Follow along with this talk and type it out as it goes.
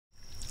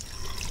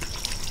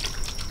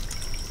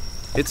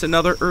It's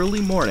another early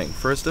morning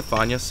for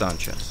Estefannia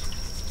Sanchez.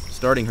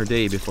 Starting her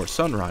day before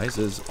sunrise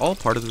is all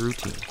part of the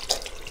routine.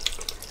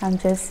 I'm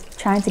just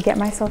trying to get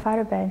myself out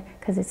of bed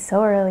because it's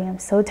so early, I'm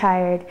so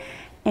tired.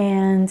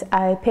 And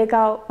I pick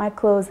out my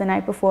clothes the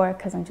night before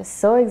because I'm just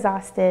so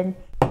exhausted.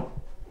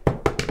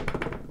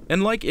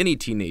 And like any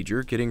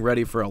teenager getting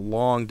ready for a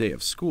long day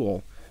of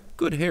school,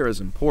 good hair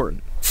is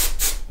important.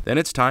 Then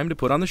it's time to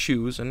put on the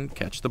shoes and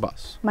catch the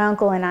bus. My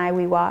uncle and I,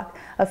 we walk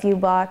a few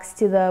blocks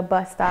to the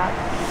bus stop.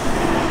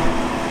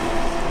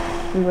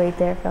 We wait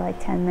there for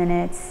like 10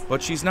 minutes.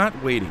 But she's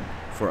not waiting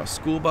for a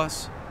school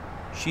bus.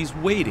 She's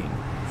waiting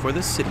for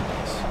the city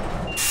bus.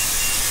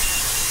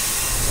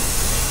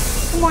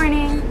 Good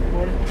morning.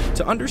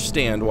 To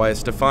understand why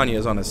Estefannia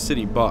is on a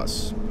city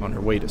bus on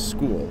her way to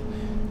school,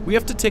 we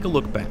have to take a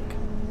look back.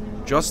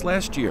 Just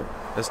last year,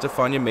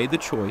 Estefannia made the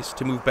choice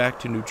to move back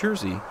to New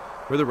Jersey,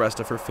 where the rest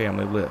of her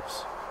family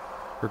lives.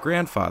 Her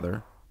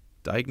grandfather,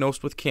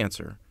 diagnosed with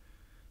cancer,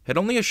 had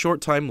only a short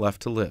time left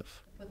to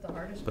live.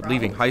 But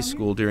leaving high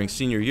school during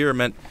senior year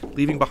meant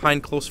leaving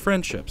behind close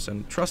friendships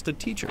and trusted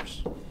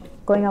teachers.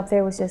 Going up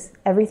there was just,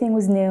 everything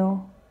was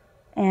new,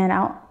 and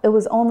it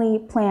was only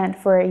planned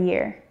for a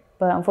year,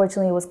 but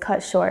unfortunately it was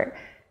cut short.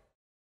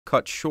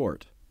 Cut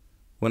short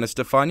when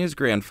Estefannia's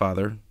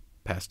grandfather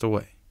passed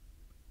away.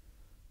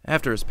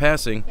 After his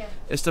passing,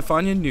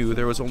 Estefannia knew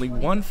there was only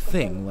one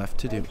thing left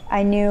to do.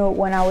 I knew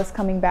when I was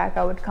coming back,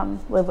 I would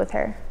come live with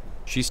her.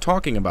 She's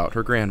talking about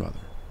her grandmother,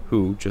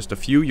 who, just a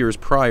few years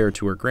prior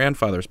to her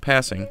grandfather's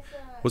passing,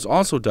 was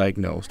also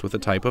diagnosed with a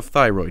type of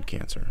thyroid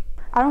cancer.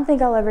 I don't think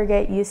I'll ever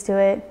get used to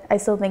it. I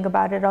still think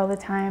about it all the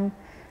time.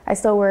 I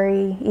still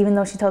worry, even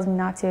though she tells me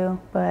not to,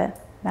 but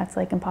that's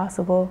like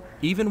impossible.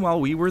 Even while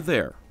we were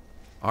there,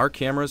 our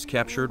cameras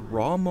captured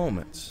raw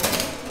moments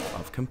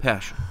of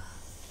compassion.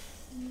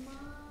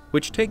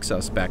 Which takes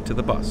us back to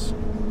the bus.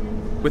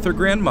 With her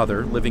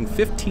grandmother living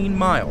 15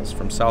 miles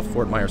from South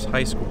Fort Myers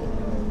High School,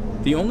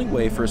 the only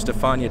way for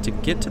Estefannia to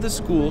get to the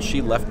school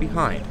she left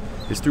behind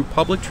is through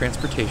public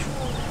transportation.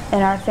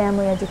 And our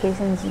family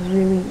education is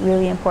really,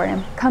 really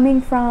important.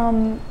 Coming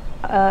from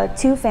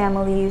two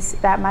families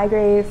that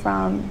migrated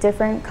from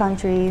different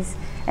countries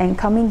and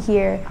coming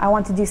here, I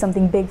want to do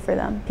something big for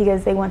them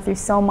because they went through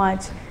so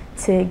much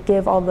to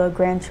give all the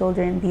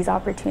grandchildren these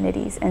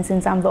opportunities. And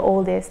since I'm the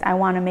oldest, I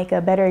want to make a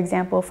better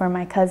example for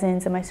my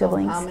cousins and my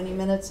siblings. So how many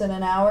minutes in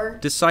an hour?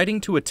 Deciding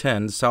to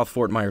attend South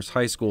Fort Myers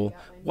High School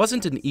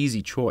wasn't an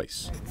easy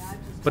choice,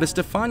 but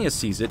Estefannia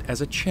sees it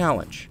as a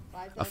challenge,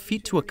 a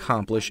feat to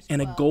accomplish,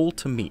 and a goal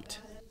to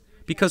meet.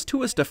 Because to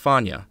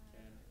Estefannia,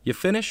 you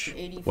finish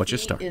what you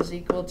start. Is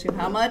equal to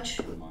how much?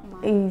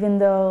 Even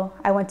though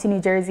I went to New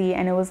Jersey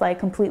and it was like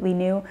completely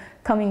new,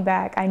 coming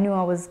back, I knew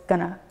I was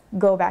gonna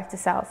go back to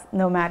South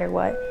no matter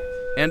what.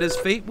 And as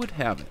fate would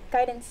have it,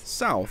 Guidance.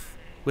 South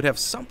would have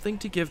something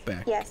to give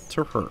back Yes.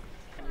 to her.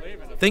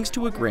 Thanks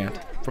to a grant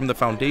from the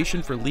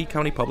Foundation for Lee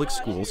County Public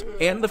Schools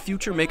and the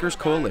Future Makers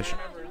Coalition,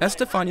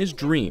 Estefannia's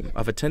dream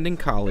of attending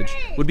college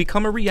would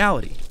become a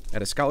reality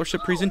at a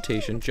scholarship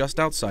presentation just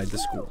outside the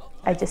school.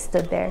 I just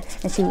stood there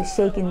and she was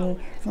shaking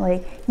me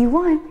like, "You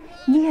won,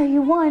 yeah,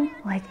 you won."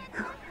 Like,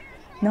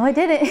 no, I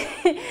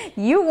didn't.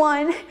 You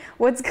won.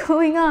 What's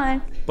going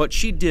on? But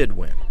she did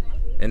win.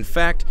 In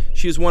fact,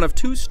 she is one of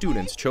 2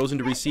 students chosen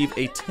to receive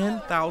a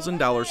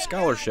 $10,000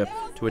 scholarship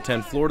to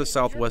attend Florida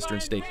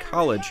Southwestern State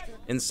College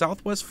in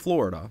Southwest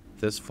Florida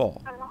this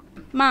fall.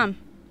 Mom,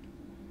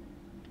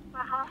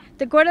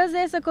 ¿te acuerdas de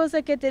esa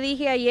cosa que te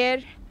dije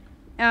ayer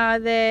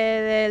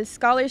del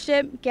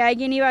scholarship que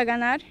alguien iba a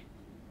ganar?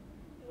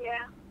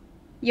 Yeah.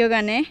 Yo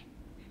gané.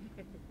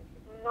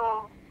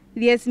 No.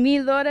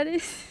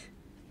 $10,000.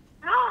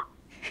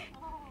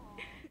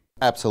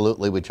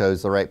 Absolutely, we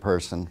chose the right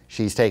person.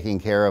 She's taking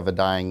care of a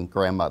dying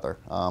grandmother.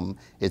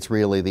 It's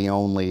really the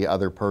only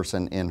other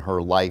person in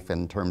her life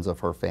in terms of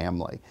her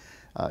family.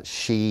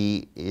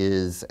 She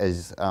is,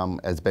 as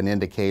has been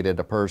indicated,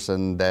 a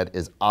person that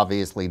is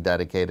obviously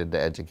dedicated to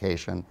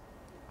education.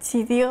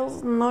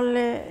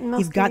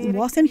 If God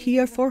wasn't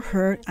here for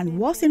her and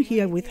wasn't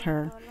here with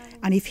her,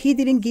 and if He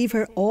didn't give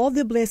her all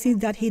the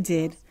blessings that He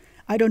did,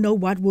 I don't know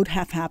what would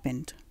have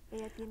happened.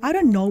 I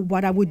don't know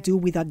what I would do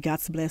without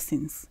God's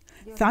blessings.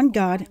 Thank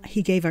God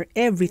He gave her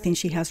everything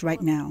she has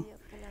right now.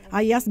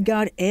 I ask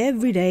God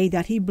every day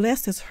that He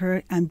blesses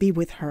her and be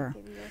with her.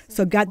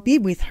 So God be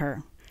with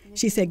her.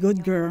 She's a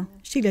good girl.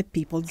 She let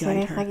people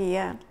guide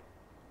her.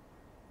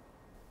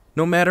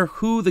 No matter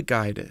who the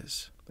guide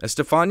is,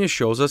 Estefannia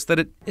shows us that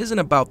it isn't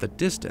about the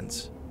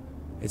distance.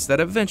 It's that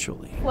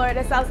eventually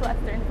Florida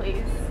Southwestern,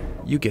 please.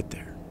 you get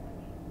there.